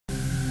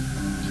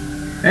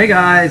Hey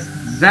guys,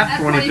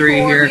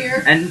 Zap23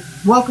 here, and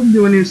welcome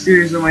to a new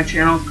series on my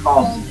channel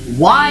called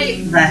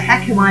Why the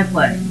Heck Am I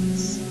Playing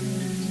This?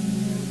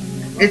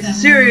 It's a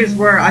series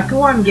where I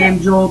go on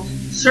GameJolt,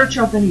 search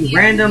up any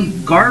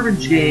random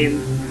garbage game,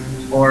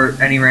 or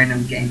any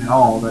random game at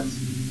all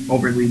that's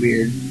overly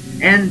weird,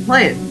 and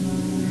play it.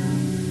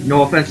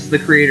 No offense to the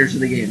creators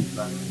of the game,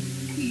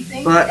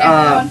 but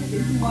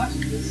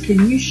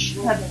can you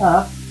shut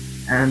up?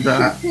 And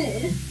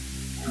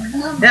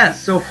yeah,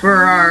 so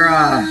for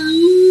our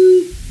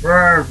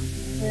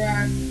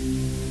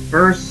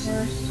first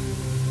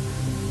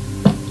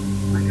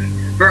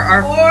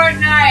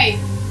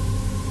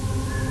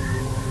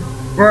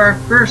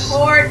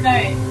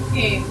Fortnite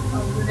game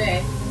of the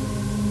day.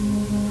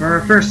 For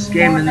our first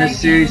game in this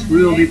series,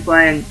 we will be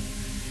playing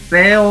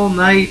Fail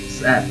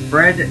Nights at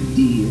Fred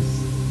D's.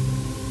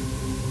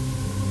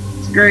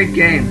 It's a great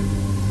game.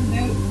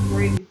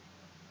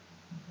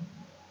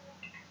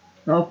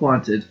 Help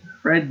wanted.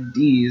 Fred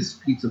D's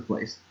Pizza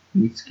Place.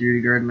 Meet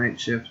security guard night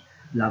shift.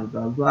 Blah blah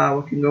blah blah.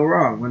 What can go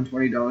wrong?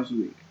 $120 a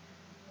week.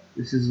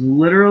 This is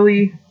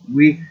literally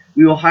we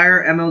will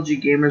hire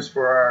MLG gamers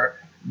for our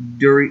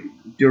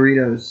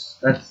Doritos.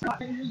 That's the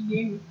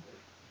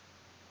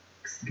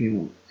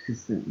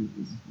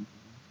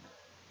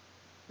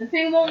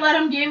thing won't let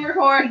him game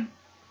record.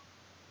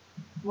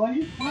 Why'd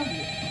you pause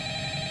it?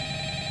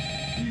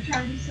 You're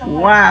trying to be so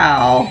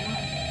wow.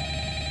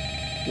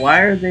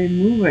 Why are they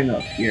moving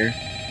up here?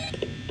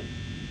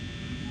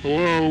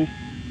 Hello?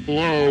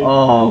 Hello?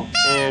 Oh.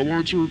 I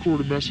wanted to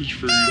record a message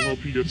for you to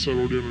help you get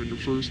settled in on your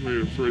first night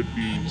at Fred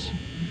D's.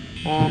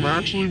 I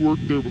actually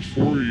worked there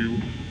before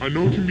you. I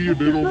know it can be a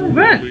bit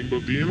overwhelming,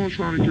 but the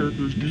animatronic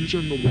characters do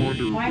tend to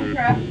wander a bit.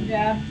 Minecraft,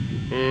 Dad.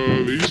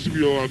 They used to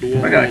be allowed to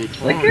walk all the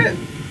time.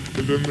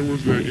 And then there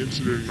was that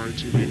incident in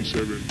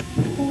 1987.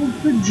 Hold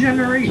to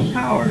generate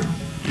power.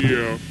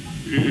 Yeah.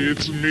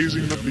 It's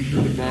amazing that the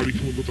human body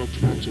can live without the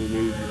frontal lobe,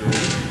 you know.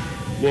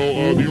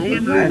 Well, the only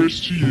real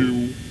risk to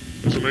you,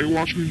 as a night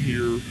watchman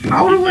here,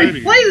 how do I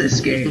play this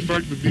game? Is the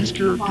fact that these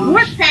characters,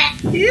 what the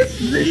heck is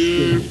this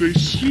game? If they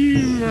see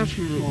you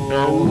after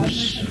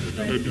hours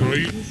at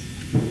night,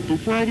 they'll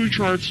probably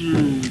try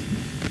to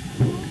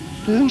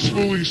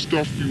forcefully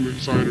stuff you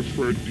inside a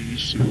Fred D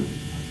suit.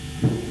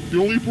 The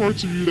only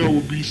parts of you that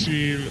would be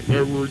seen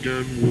ever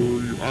again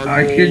were your eyeballs.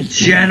 I can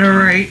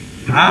generate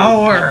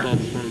power.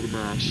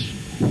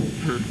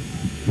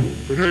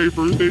 But hey,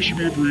 first day should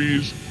be a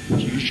breeze, so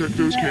just check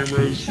those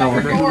cameras.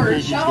 Remember to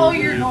close the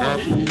door.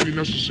 Absolutely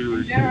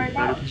necessary.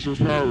 Gotta conserve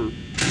power.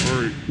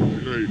 Alright,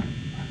 good night.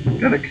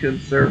 Gotta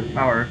conserve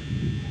power.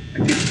 I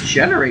can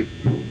generate.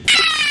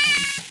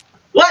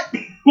 What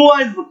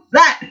was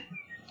that?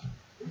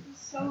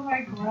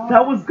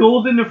 That was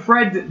golden to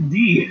Fred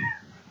D.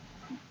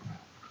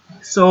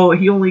 So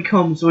he only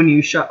comes when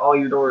you shut all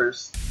your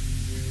doors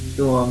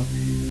to him,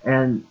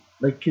 and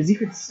like, cause you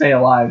could stay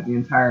alive the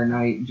entire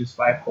night just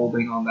by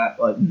holding on that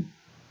button.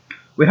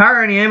 We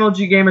hire any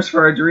MLG gamers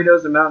for our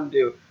Doritos and Mountain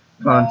Dew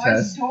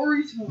contest. No,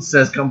 it's Doritos. It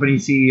says company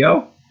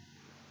CEO.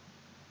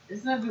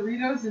 It's not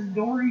Doritos, it's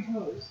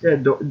Doritos. Yeah,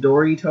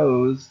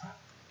 Doritos.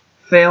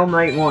 Fail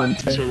night 1.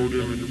 Settled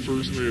in on your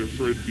first night at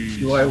Fred D's.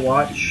 Do I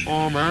watch?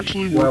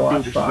 Actually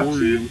worked there before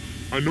you.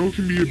 I know it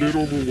can be a bit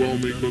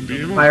overwhelming, but the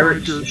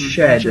animatronic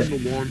characters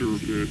tend to wander a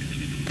bit.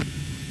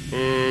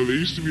 They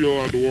used to be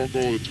allowed to walk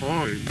all the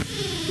time,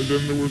 but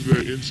then there was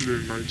that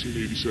incident in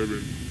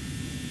 1987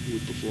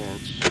 with the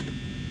flocks.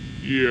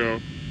 Yeah,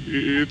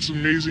 it's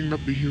amazing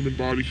that the human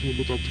body can live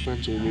without the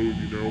frontal lobe,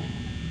 you know.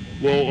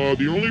 Well,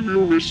 the only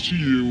real risk to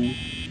you,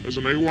 as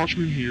a night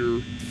watchman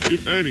here,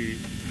 if any,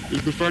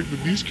 is the fact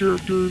that these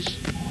characters,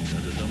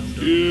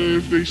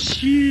 if they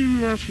see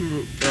you after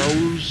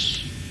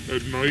hours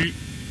at night,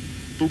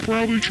 they'll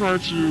probably try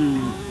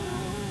to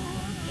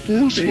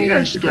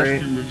forcefully stuff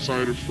you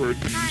inside a Fred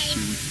D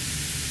suit.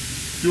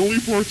 The only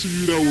parts of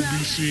you that will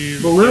be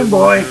seen were your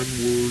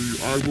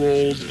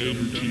eyeballs and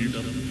your teeth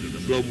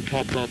that will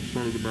pop out the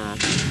front of the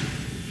mask.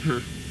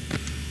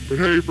 But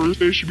hey, first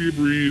day should be a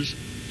breeze,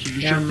 so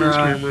just check those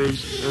cameras,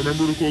 and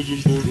remember to close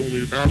those doors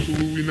only if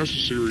absolutely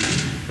necessary.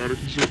 Gotta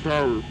conserve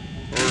power.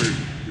 Alright,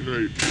 good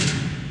night.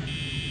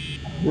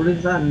 What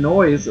is that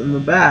noise in the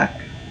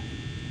back?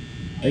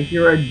 I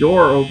hear a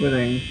door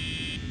opening.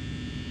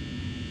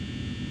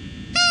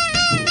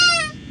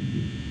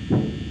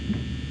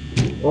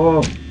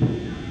 Oh,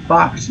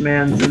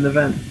 Foxman's in the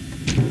vent.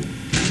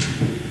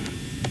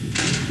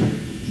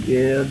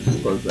 Yeah,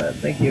 just close that.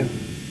 Thank you.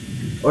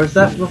 Or is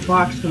that the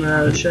fox coming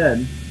out of the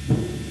shed?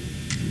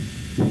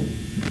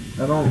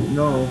 I don't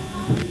know.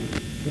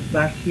 What's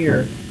back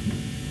here?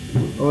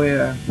 Oh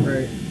yeah,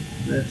 right.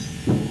 This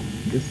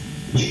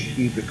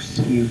cheap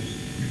excuse.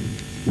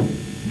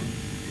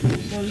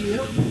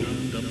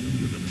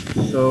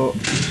 So I'm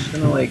just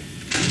gonna like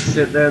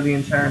sit there the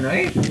entire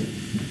night.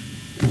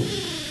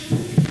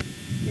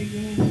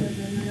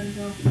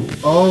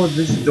 Oh,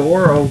 this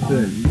door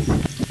opens.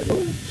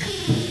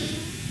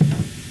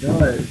 It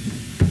does.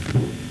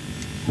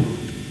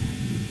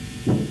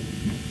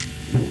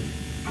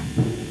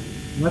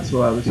 That's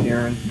what I was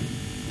hearing.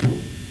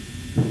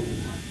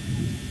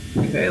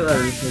 Okay, that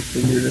is like the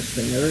weirdest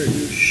thing ever.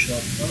 You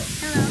shut up.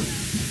 Hello.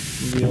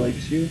 Nobody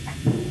likes you.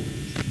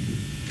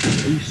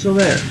 Are you still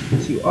there?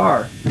 Yes, you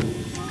are.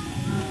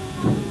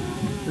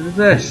 What is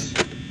this?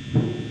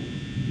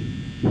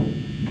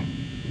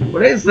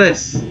 What is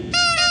this?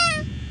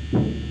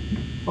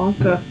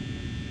 Honka.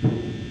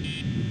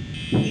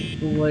 Shut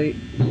the light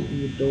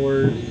in the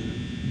doors.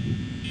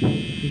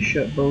 You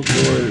shut both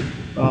doors.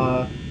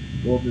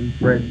 Golden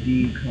Fred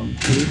D, come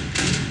please.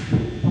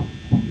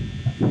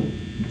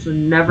 So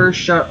never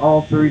shut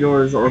all 3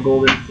 doors or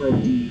Golden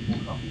Fred D will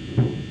come.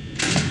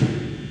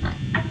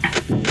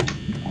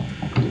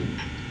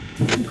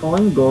 I'm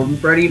calling him Golden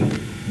Freddy.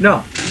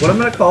 No, what I'm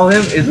gonna call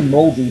him is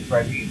Moldy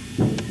Freddy.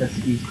 Because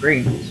he's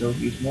green, so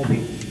he's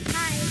moldy.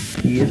 Hi.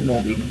 He is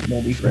moldy.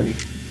 Moldy Freddy.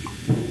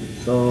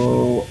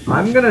 So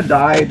I'm gonna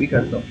die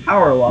because of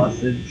power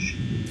lossage.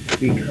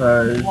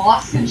 Because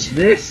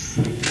this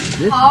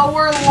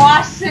power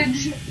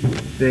lossage.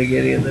 Big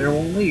idiot there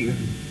won't leave.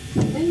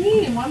 And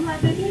me, I'm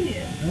not big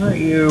idiot. Not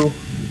you.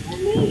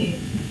 And me.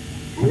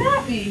 And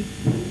not me.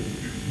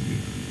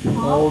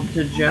 Hold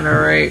to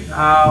generate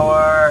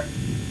power.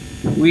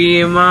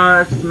 We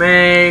must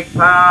make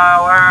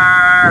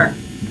power.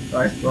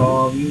 Sorry for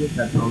all of you with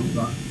headphones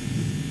on.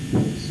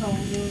 So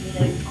really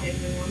like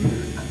everyone.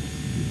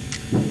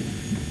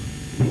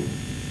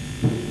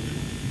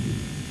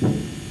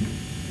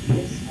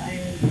 Yes, I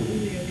am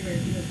really aware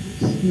of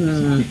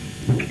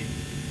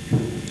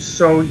this.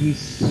 So he's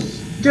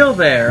still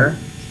there.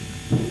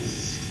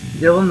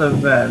 Still in the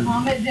vent.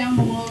 Comment down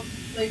below if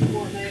you play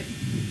Fortnite.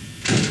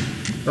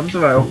 Sometimes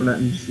if I open it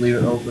and just leave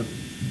it open.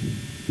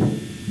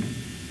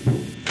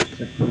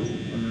 Just close it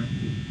for me.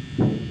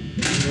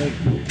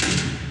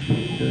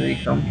 Like, do they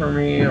come for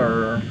me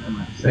or am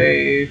I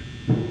safe?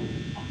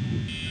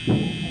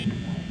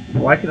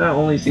 Why can I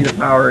only see the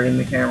power in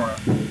the camera?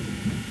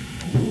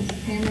 Because the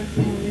camera's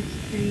going to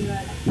screen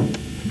that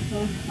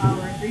shows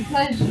power.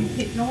 Because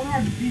you don't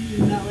have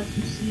vision that lets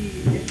you see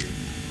if you're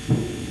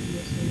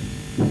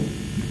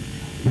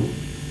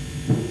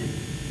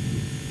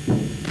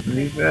Are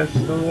these guys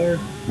still there?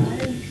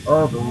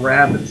 Oh, the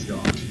rabbit's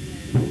gone. I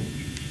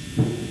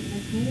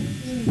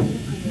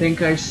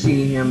think I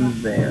see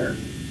him there.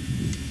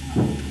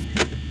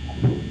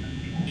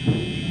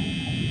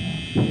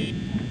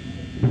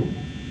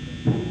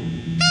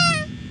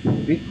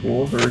 It'd be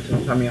cool for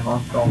every time you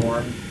honk the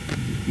horn,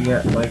 you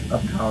get like a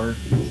power.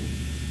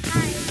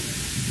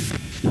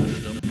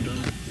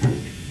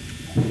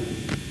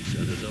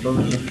 So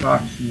there's a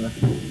fox in the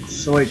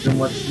soit and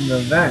what's in the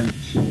vent.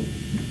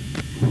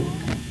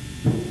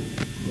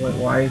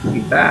 Why is he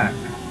back?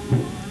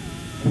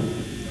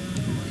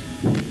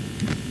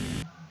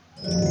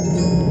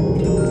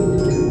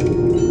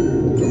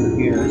 Over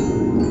here.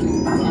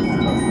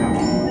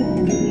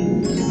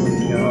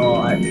 No,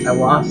 I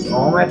lost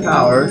all my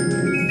power.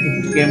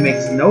 This game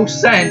makes no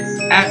sense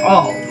at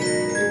all.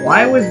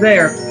 Why was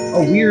there a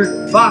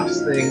weird fox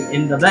thing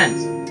in the vent?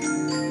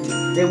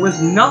 It was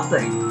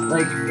nothing.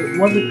 Like, it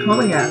wasn't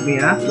coming at me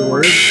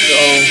afterwards, so...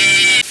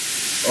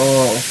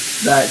 Oh,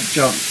 that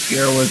jump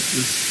scare was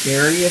the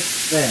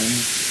scariest thing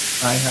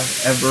I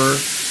have ever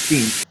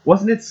seen.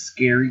 Wasn't it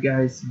scary,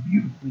 guys?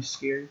 Beautifully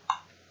scary?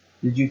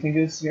 Did you think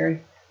it was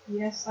scary?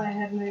 Yes, I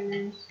had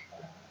nightmares.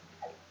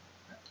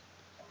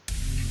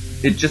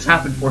 It just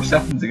happened 4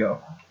 seconds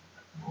ago.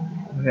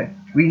 Okay,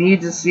 we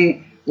need to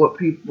see what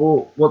the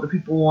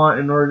people want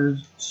in order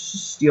to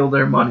steal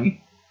their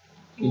money.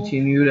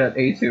 Continued at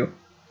A2.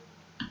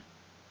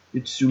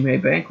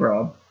 Itsume Bank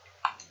rob.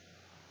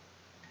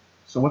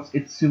 So what's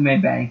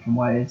Itsume Bank and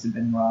why has it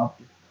been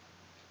robbed?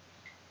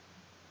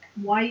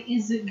 Why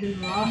is it been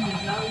robbed? Is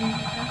that what you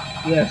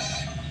said?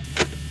 Yes.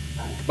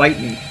 Bite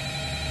me.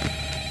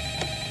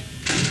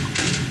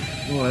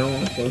 Oh, I don't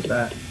want to close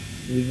that.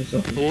 Leave this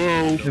open.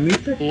 Hello? Can we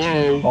take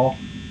Hello? a call?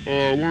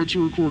 I wanted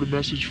to record a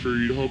message for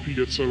you to help you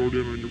get settled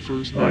in on your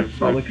first Oh, I night of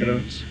probably Fred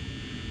could've. Beans.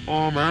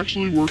 I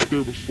actually worked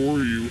there before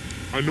you.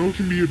 I know it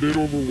can be a bit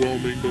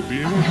overwhelming, but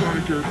the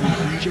animatronic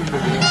characters each in the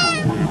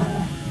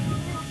walk.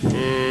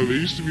 They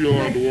used to be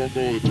allowed to walk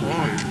all the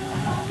time,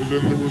 but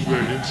then there was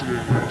that incident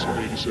in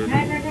 1987. You're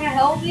not gonna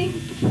help me?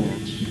 With the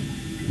fronts.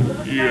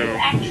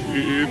 Yeah,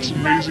 it's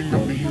amazing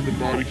that the human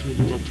body can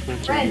lift up the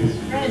fronts of the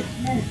world.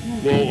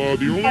 Well,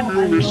 the only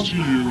real risk to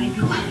you,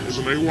 as a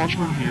night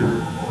watchman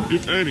here,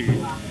 if any,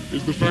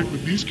 is the fact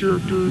that these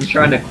characters... I'm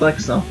trying to click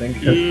something.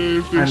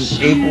 If they I'm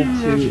see able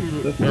you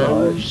to after the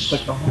hours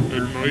click the home.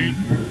 at night,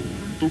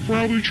 they'll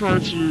probably try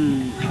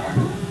to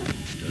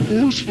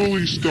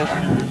forcefully stuff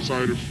you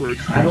inside of Fred.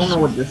 I don't know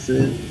what this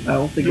is. I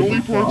don't think The it's only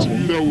a parts of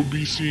problem. you that would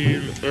be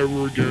seen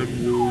ever again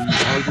were your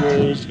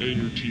eyeballs and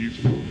your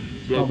teeth.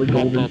 That Probably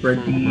popped Golden up from Fred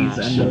the D's mouse.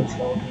 and those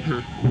stuff.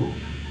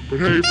 But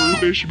hey,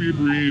 first day should be a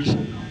breeze, so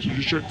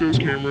just check those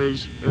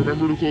cameras, and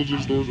remember to close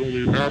those doors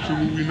only if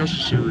absolutely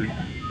necessary.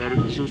 Gotta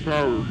conserve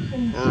power.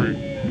 Alright,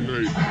 good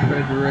night.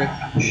 Frederick,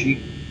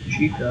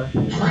 Chica.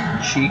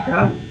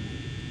 Chica?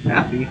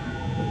 Happy.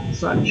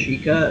 It's not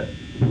Chica,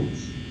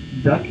 it's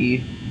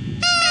Ducky.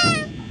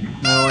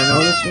 Now I know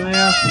this one I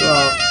asked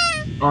about.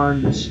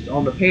 on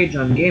the page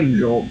on Game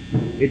Jolt,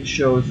 it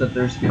shows that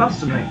there's a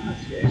custom night in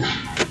this game,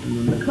 and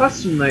then the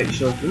custom night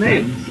shows the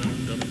names.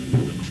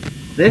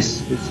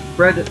 This is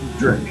Frederick.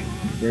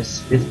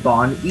 This is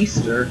Bon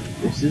Easter.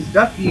 This is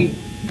Ducky,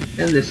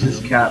 and this is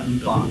Captain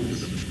Fox.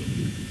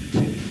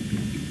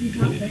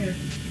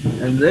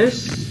 And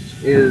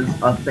this is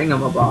a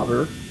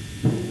thingamabobber.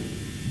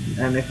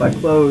 And if I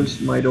close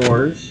my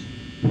doors,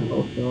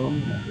 both of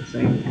them at the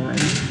same time.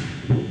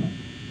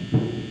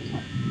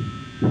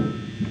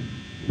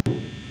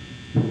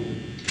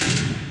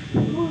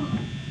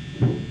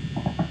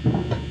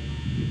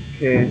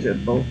 Okay, is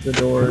it both the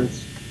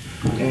doors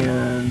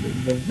and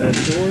the bed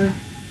door?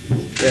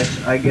 Yes,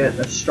 I get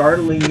a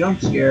startling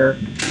jump scare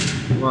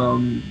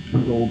from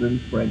Golden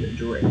Frederick.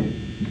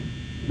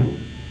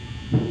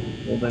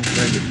 Golden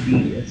Frederick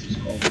B, as it's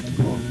called. I'm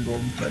calling him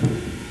Golden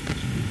Frederick.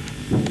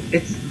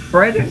 It's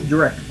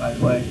Frederick, by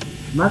the way.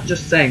 I'm not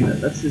just saying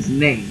that. That's his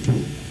name.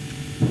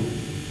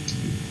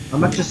 I'm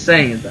not just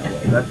saying it that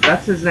way.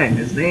 That's his name.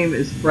 His name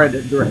is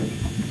Frederick.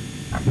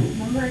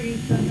 Remember you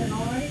said that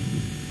already?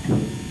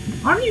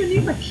 I don't even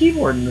need my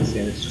keyboard in this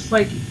game. It's just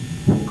like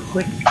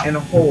click and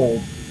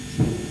hold.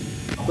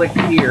 Click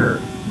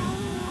here.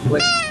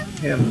 Click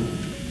him.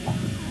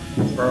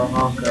 For a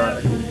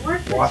honker.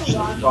 Watch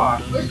the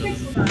clock.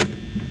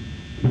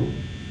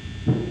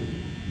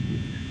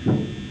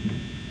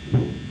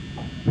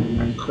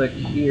 And click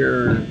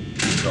here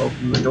to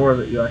open the door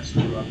that you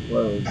actually want to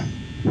close.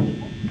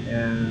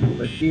 And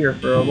click here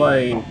for a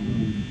light.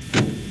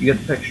 You get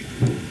the picture.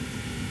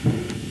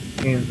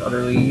 Game's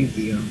utterly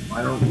easy.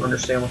 I don't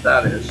understand what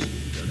that is.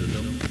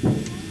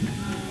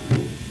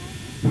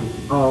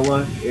 Oh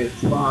look,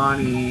 it's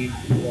Bonnie,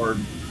 or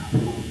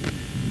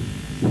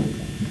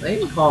they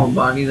didn't call him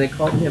Bonnie, they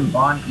called him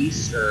Bon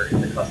Easter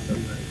in the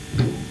custom night.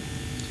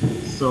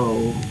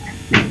 So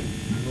I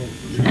don't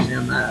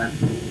understand that.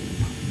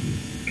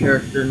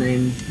 Character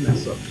name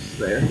mess ups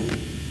there.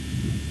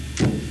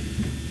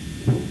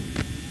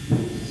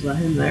 Is that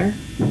him there?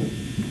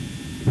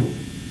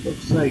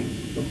 Looks like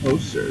the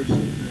posters.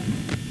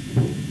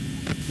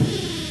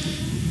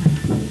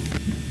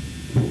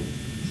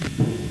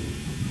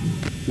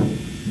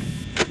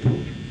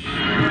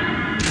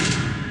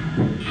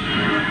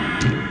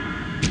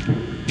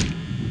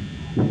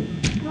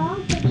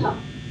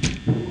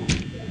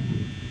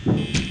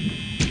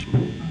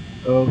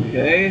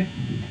 Okay.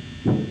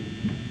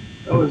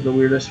 That was the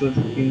weirdest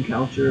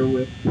encounter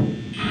with.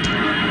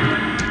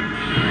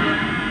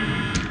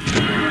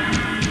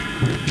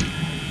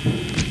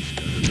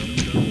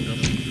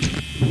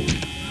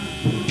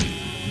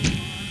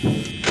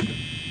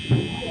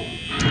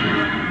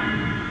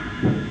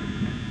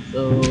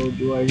 So,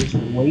 do I just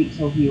wait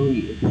till he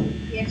leaves?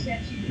 Yes,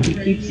 yes, you He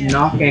keeps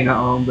knocking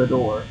on the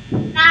door.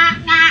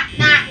 Knock, knock,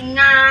 knock,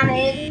 knock, on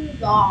the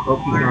door. Oh,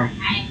 he's not.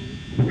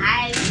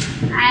 I.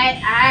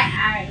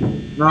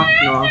 Knock,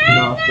 knock,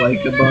 knock,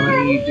 like a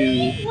bunny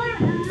do.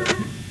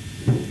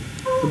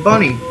 The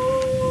bunny.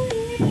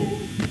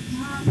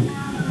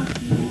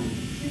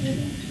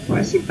 Why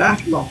is he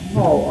back in the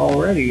hall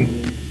already?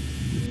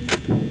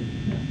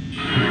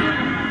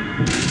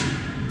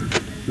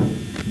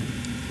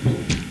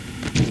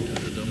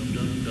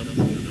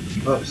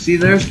 Oh, see,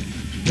 there's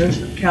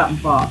Captain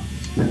Fox.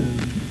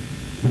 And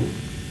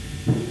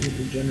he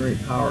can generate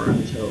power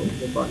until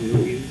the bunny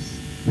leaves.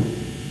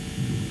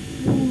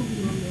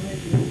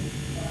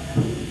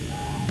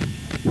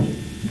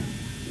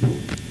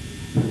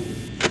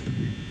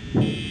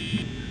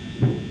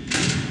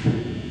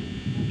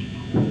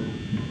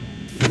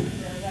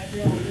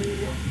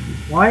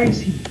 Why is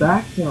he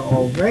back there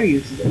already?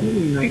 This is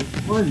only night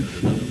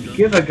 1.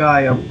 Give a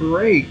guy a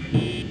break.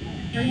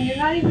 You're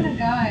not even a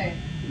guy.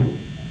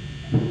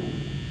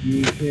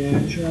 You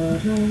can't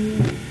trust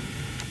him.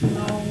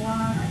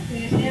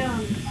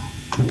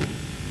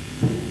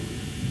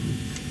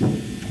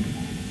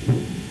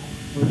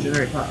 Oh,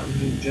 generate power.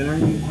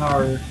 Generating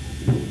power.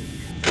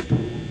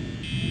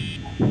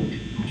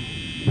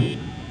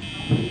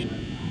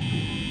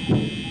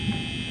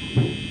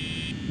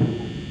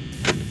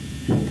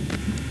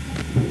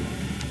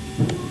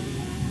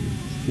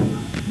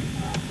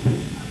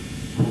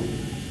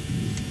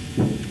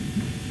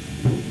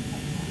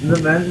 The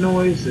vent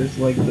noise is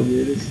like the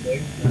weirdest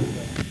thing.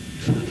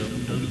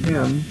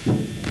 Him.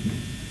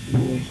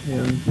 There's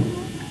him.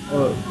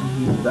 Oh,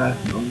 he's back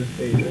on the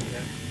stage, I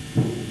think.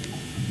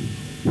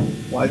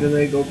 Why do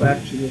they go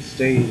back to the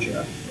stage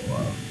after a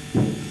while?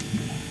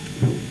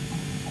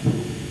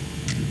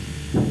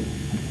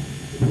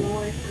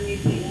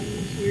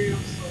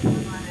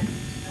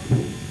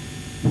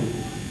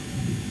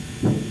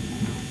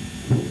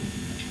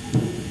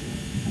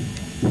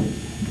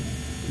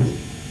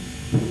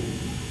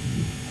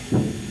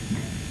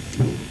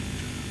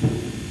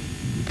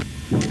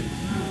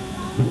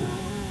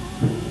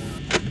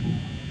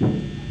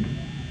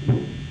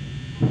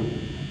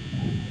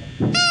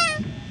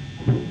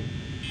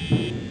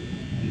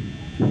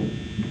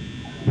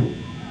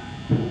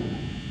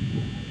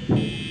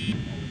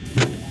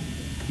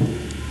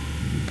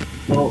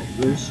 Oh,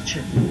 there's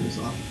chicken in this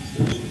office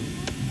station.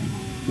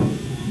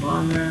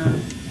 Spawn there.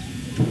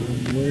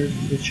 Where's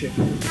the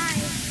chicken?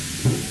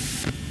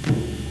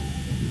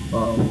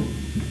 Oh. I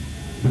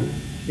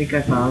think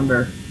I found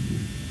her.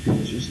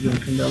 She's gonna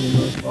come down the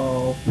north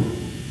hall.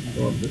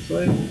 Go up this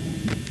way.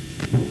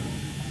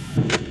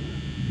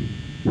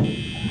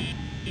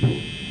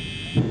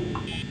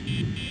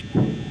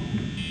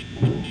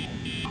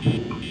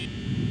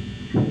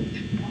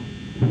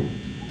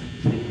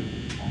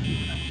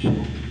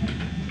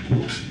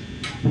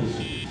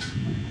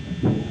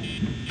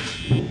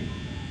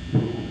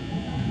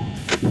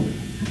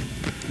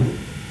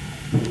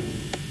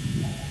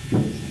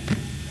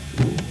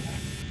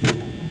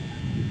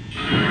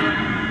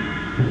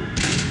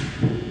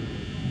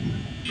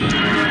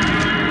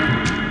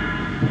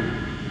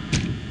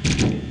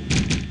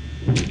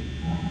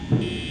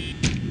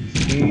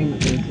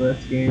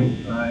 Last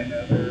game I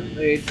never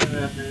played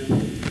nothing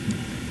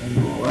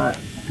and all that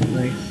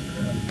nice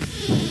stuff.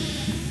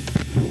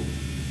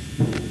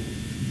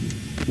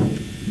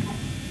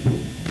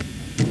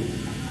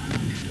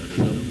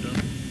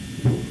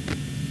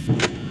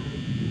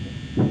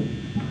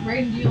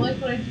 Raiden, do you like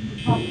what I did to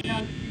pop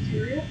down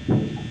cafeteria?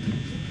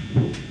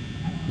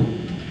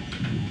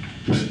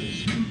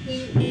 It's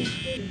completely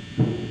free.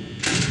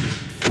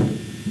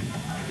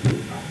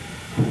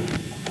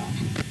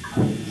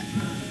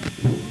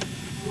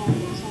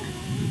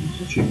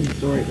 Chicken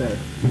store right there.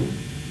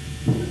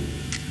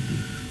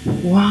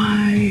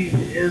 Why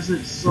is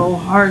it so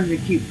hard to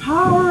keep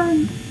power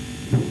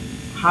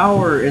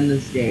in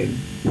this game?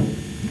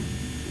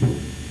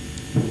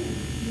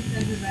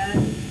 Because of that.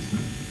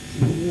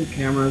 The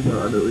cameras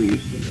are utterly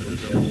useless.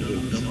 It's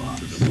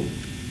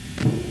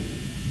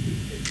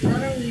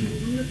utterly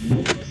useless.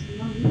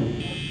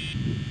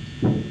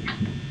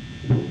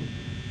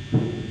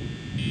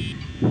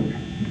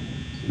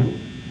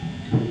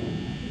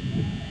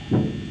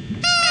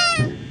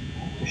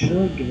 Should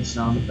I give a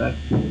sound effect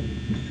to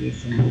see if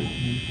someone can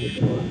hear the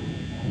door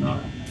or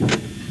not?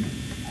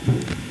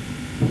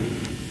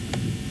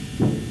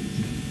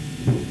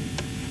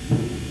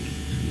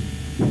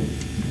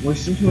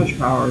 Wasting too much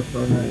power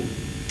for a night.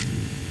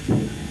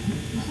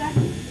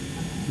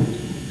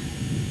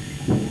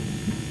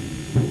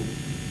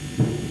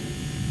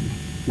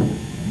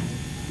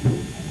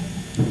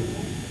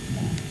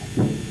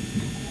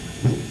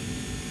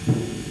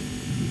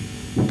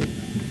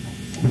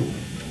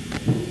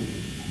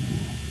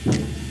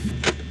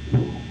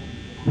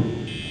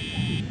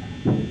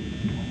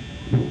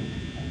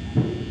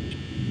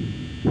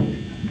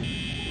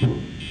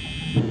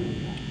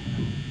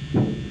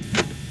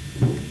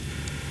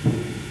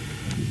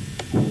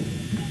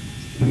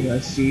 You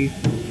guys see,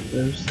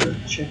 there's the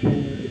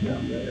chicken right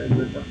down there and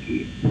the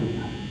ducky.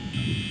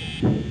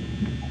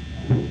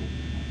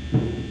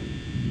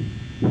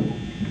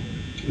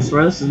 I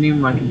swear this isn't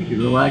even my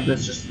computer lag,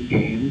 that's just the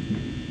game.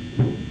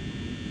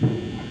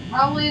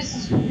 Probably it's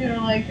this computer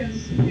lag because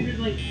this computer's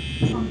like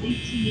from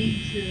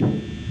 1882.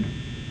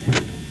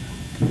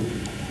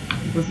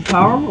 Does the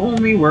power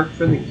only work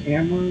for the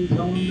cameras, I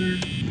wonder?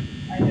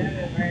 I did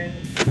it,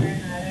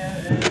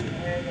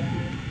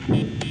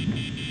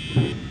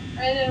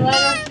 Raiden, why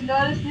don't you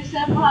notice me,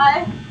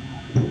 senpai?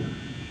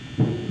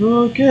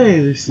 Okay,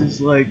 this is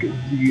like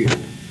the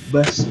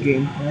best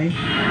gameplay.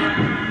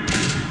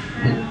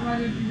 Raiden, why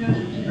don't you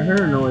notice me? I heard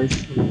a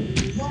noise from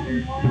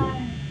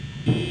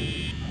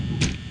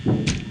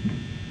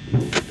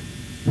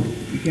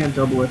You can't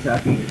double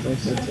attack me because I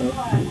said so.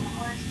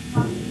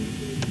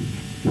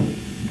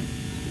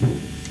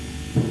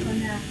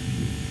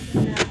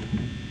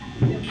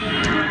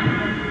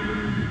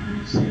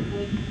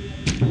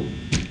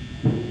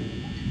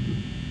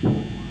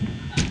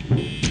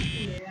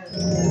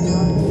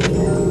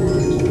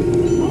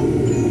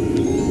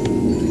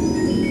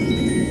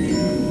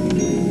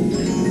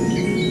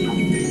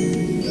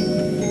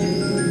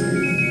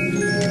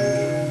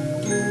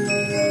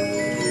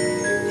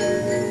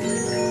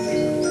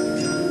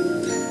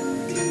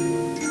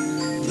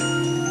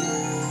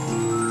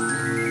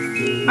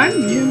 I'm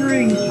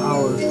generating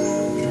power. I'm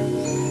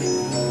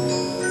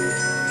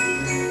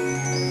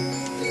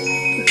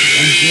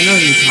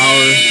generating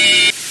power.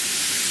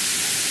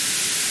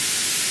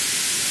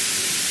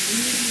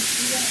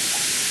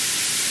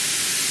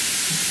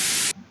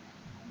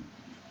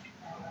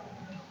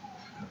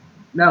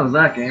 That was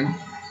that game.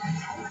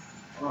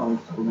 Oh,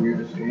 it's the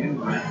weirdest game.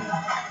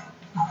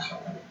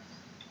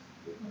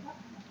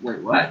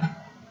 Wait, what?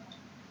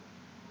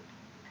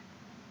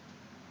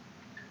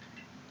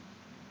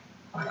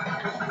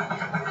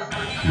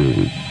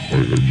 No,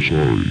 I'm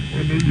sorry. I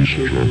know you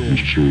said that was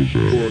so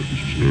bad. What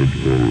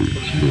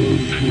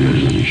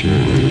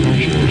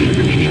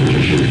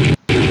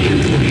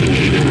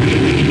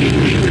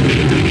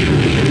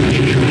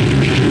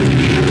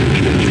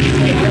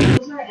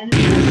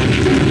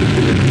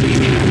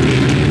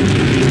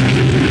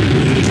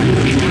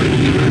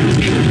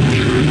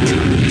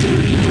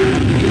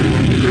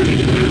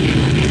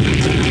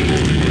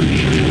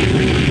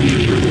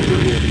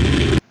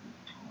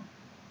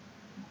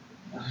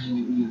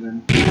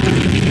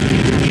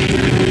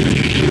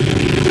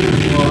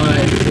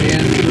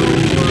in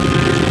the world?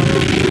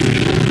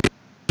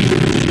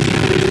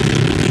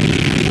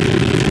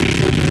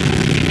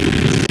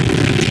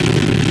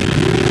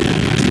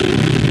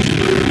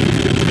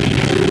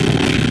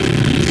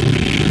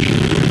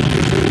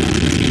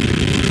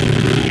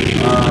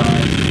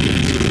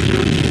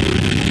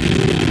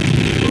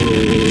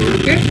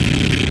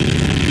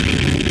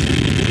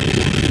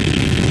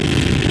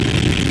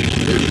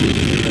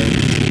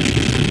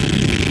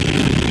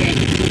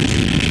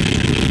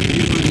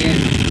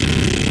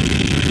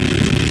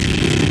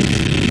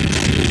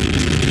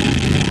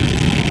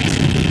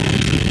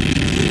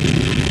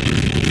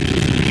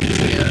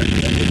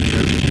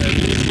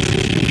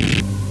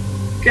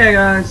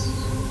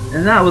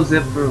 And that was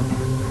it for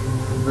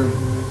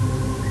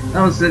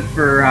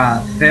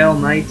Fail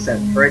Nights at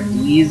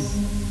Freddy's.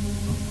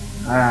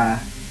 I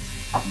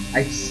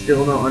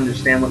still don't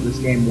understand what this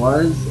game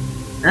was.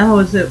 That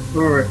was it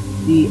for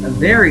the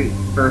very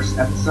first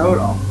episode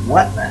of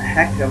What the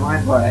Heck Am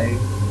I Playing?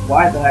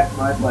 Why the heck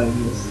am I playing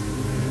this?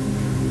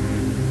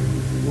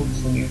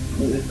 Oops, and you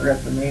completely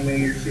forgot the name of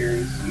your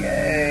series.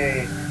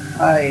 Yay!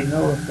 I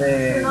know a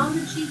thing. Turn on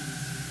the cheats.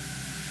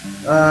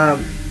 Oh,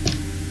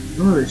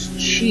 there's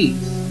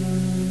cheats.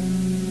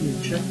 Let me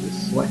check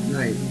this. Select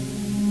night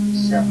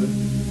 7.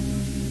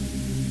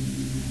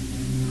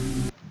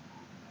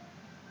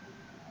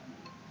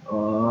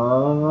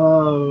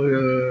 Oh.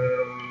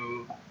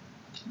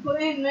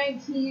 Put in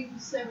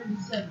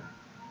 1977.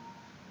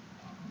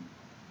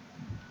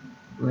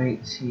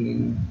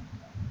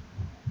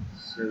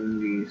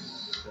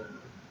 1977.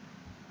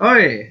 Oh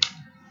yeah.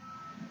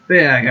 But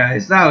yeah,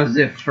 guys, that was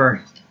it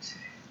for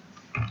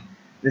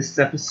this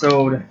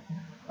episode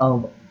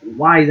of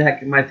Why the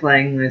Heck Am I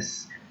Playing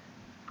This?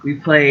 We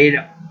played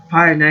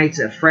Five Nights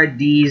at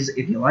Freddy's.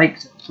 If you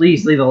liked,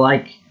 please leave a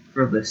like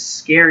for the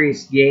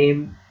scariest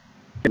game.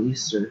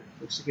 Easter.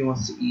 Looks like he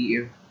wants to eat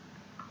you.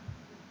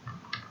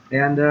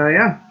 And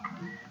yeah.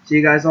 See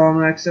you guys all in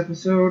the next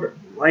episode.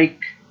 Like,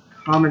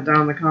 comment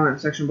down in the comment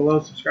section below,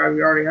 subscribe if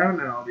you already haven't,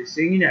 and I'll be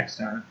seeing you next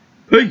time.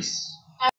 Peace!